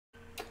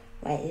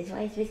Right, this is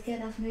why we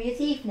scared off New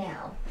Year's Eve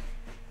now.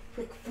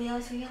 Quick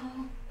videos for y'all.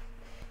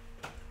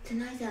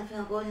 Tonight's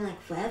episode going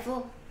like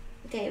forever.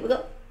 Okay, here we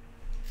go.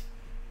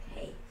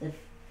 Okay,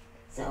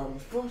 so the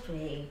first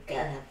story,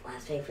 gotta have one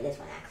story for this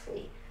one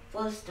actually.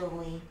 First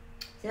story,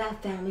 it's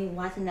about family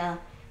watching the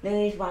New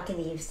Year's Rockin'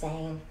 Eve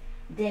saying,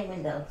 then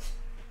when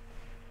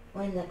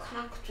the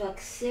clock struck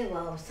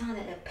 0,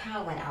 sounded the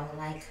power went out,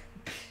 like,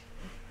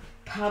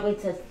 probably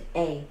to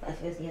A,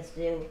 that's what he has to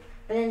do.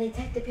 But then they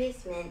checked the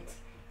basement,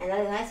 and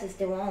the lights were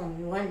still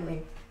on,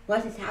 wondering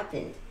what just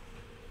happened.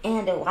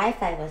 And the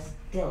Wi-Fi was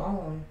still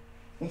on,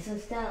 and so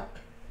stuck.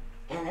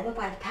 And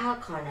everybody's power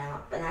gone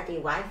out, but not the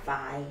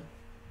Wi-Fi.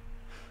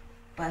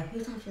 But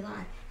who's on the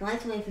line? The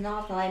lights weren't even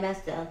off, so I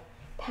messed the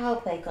power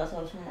play because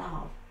I was turned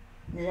off.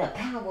 And the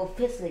power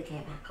physically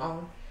came back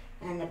on,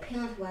 and the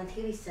parents were on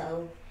TV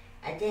show,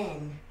 and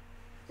then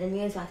the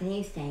news like an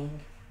Eve saying,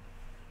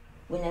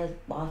 when the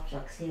ball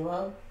struck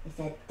 0, it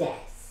said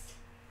death.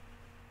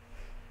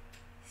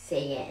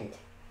 Say end.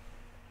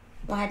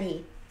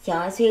 Buddy, see you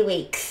in 3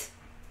 weeks.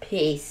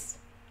 Peace.